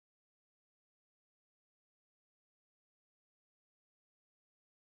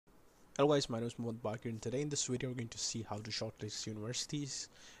Hello guys, my name is Mohit Bakir and today in this video we're going to see how to shortlist universities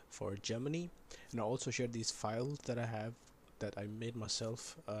for Germany, and I'll also share these files that I have that I made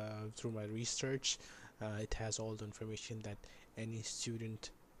myself through my research. It has all the information that any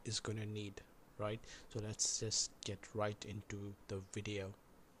student is gonna need, right? So let's just get right into the video.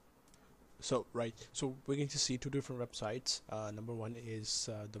 So we're going to see two different websites. Number one is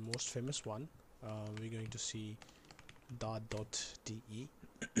the most famous one. We're going to see dot.de.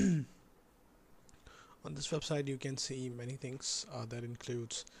 On this website you can see many things that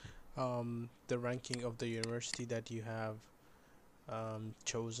includes the ranking of the university that you have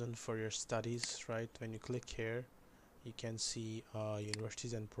chosen for your studies. Right, when you click here you can see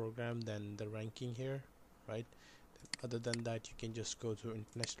universities and program, then the ranking here, right? Other than that, you can just go to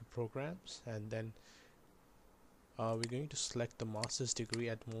international programs, and then we're going to select the master's degree.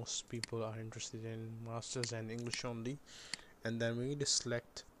 At most people are interested in masters and English only, and then we're going to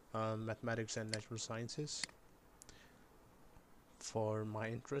select mathematics and natural sciences for my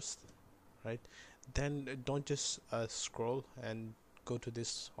interest, right? Then don't just scroll and go to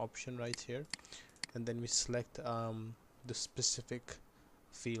this option right here, and then we select the specific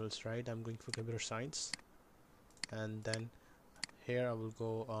fields, right? I'm going for computer science, and then here I will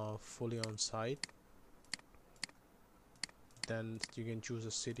go fully on site. Then you can choose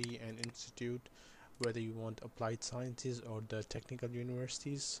a city and institute, whether you want applied sciences or the technical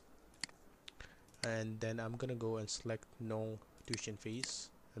universities, and then I'm gonna go and select no tuition fees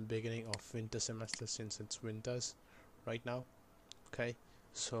and beginning of winter semester, since it's winters right now. Okay,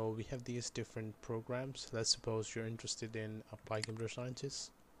 so we have these different programs. Let's suppose you're interested in applied computer sciences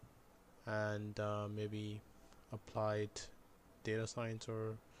and maybe applied data science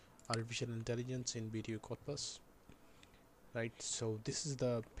or artificial intelligence in BTU Corpus, right? So this is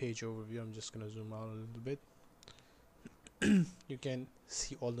the page overview. I'm just gonna zoom out a little bit. You can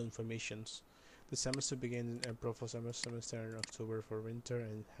see all the informations. The semester begins in April for semester and October for winter,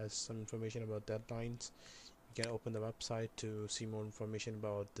 and has some information about deadlines. You can open the website to see more information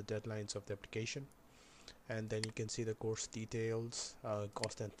about the deadlines of the application, and then you can see the course details,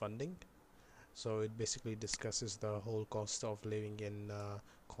 cost and funding. So it basically discusses the whole cost of living in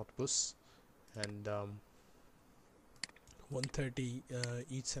Cottbus, and 130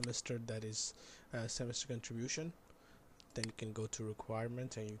 each semester, that is semester contribution. Then you can go to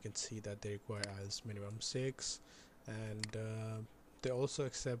requirements, and you can see that they require as minimum 6, and they also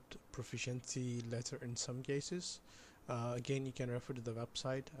accept proficiency letter in some cases. Again, you can refer to the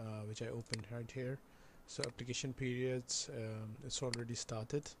website which I opened right here. So application periods, it's already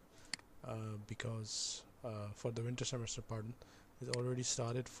started because for the winter semester, pardon, it's already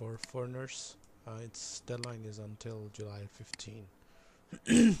started for foreigners. Its deadline is until July 15.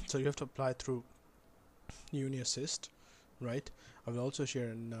 So you have to apply through Uni Assist, right? I will also share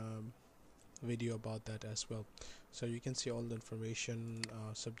a video about that as well. So you can see all the information,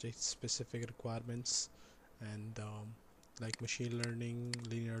 subject specific requirements, and like machine learning,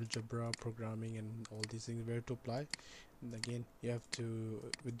 linear algebra, programming, and all these things, where to apply. And again, you have to,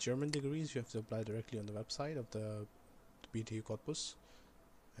 with German degrees, you have to apply directly on the website of the BTU Corpus,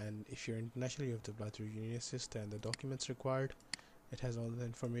 and if you're international, you have to apply through UniAssist. And the documents required, it has all the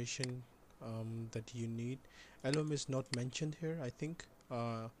information that you need. LOM is not mentioned here, I think,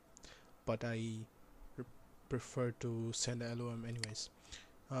 but I prefer to send LOM anyways.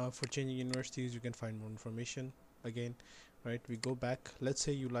 For changing universities, you can find more information. Again, right, we go back. Let's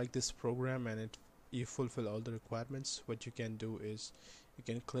say you like this program and you fulfill all the requirements. What you can do is you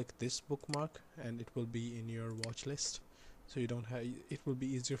can click this bookmark, and it will be in your watch list. So you don't have, it will be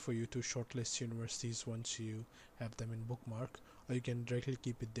easier for you to shortlist universities once you have them in bookmark, or you can directly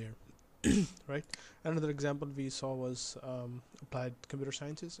keep it there. Right. Another example we saw was applied computer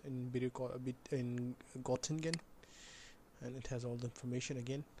sciences in Göttingen, and it has all the information.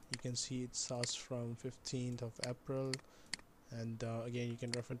 Again, you can see it starts from 15th of April, and again you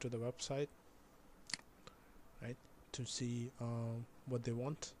can refer to the website, right, to see what they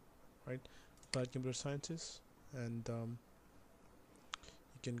want, right? Applied computer sciences, and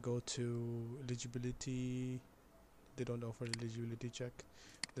you can go to eligibility. They don't offer eligibility check.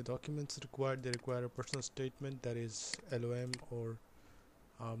 The documents required, they require a personal statement, that is LOM or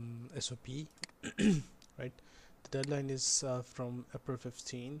SOP, right? The deadline is from April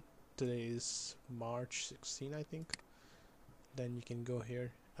 15. Today is March 16, I think. Then you can go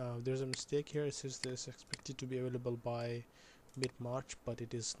here. There's a mistake here. It says this expected to be available by mid-March, but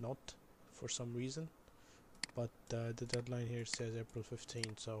it is not for some reason. But the deadline here says April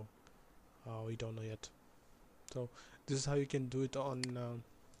 15, so we don't know yet. So this is how you can do it on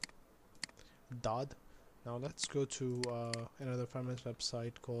DOD. Now let's go to another finance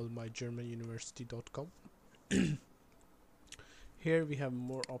website called mygermanuniversity.com. Here we have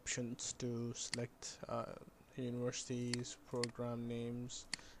more options to select universities, program names,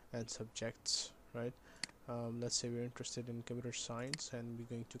 and subjects, right? Let's say we're interested in computer science and we're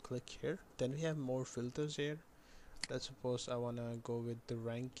going to click here. Then we have more filters here. Let's suppose I want to go with the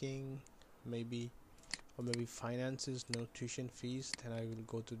ranking, maybe, or maybe finances, no tuition fees. Then I will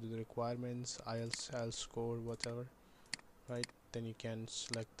go to the requirements, IELTS score, whatever, right? Then you can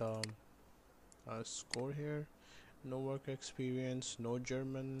select the score here. No work experience, no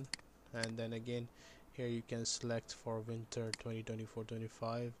German, and then again here you can select for winter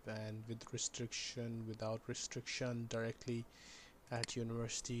 2024-25 and with restriction, without restriction, directly at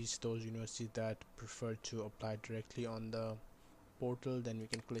universities, those universities that prefer to apply directly on the portal. Then we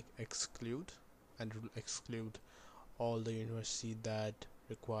can click exclude, and it will exclude all the universities that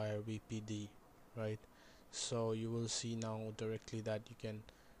require VPD, right? So you will see now directly that you can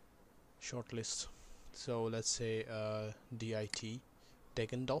shortlist. So let's say DIT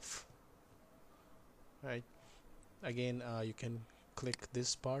Deggendorf, right? Again, you can click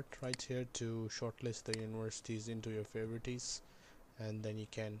this part right here to shortlist the universities into your favorites, and then you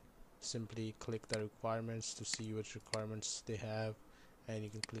can simply click the requirements to see which requirements they have, and you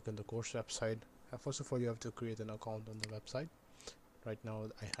can click on the course website. First of all, you have to create an account on the website. Right now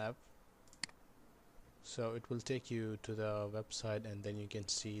I have, so it will take you to the website, and then you can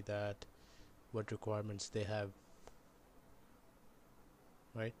see that what requirements they have,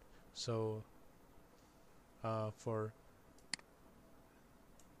 right? So for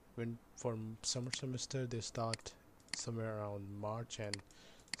summer semester, they start somewhere around March, and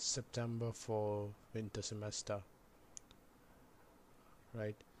September for winter semester,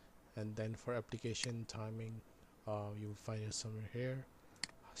 right? And then for application timing, you will find it somewhere here,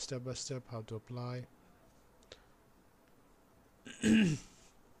 step by step how to apply.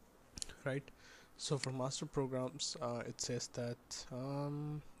 Right? So for master programs, it says that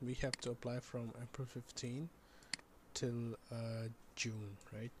we have to apply from April 15 till June,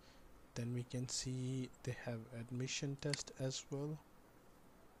 right? Then we can see they have admission test as well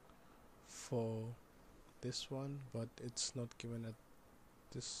for this one, but it's not given at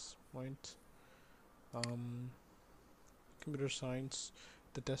this point. Computer science,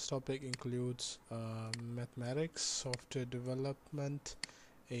 the test topic includes mathematics, software development,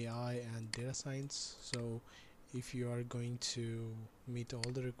 AI, and data science. So if you are going to meet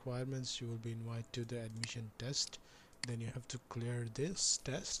all the requirements, you will be invited to the admission test. Then you have to clear this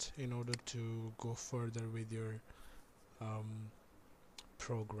test in order to go further with your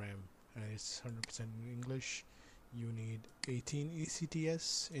program, and it's 100% in English. You need 18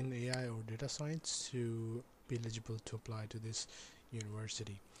 ECTS in AI or data science to be eligible to apply to this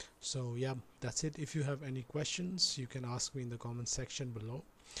university. So yeah, that's it. If you have any questions, you can ask me in the comment section below,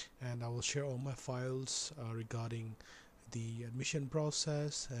 and I will share all my files regarding the admission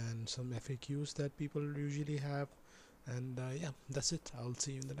process and some FAQs that people usually have. And yeah, that's it. I'll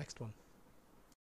see you in the next one.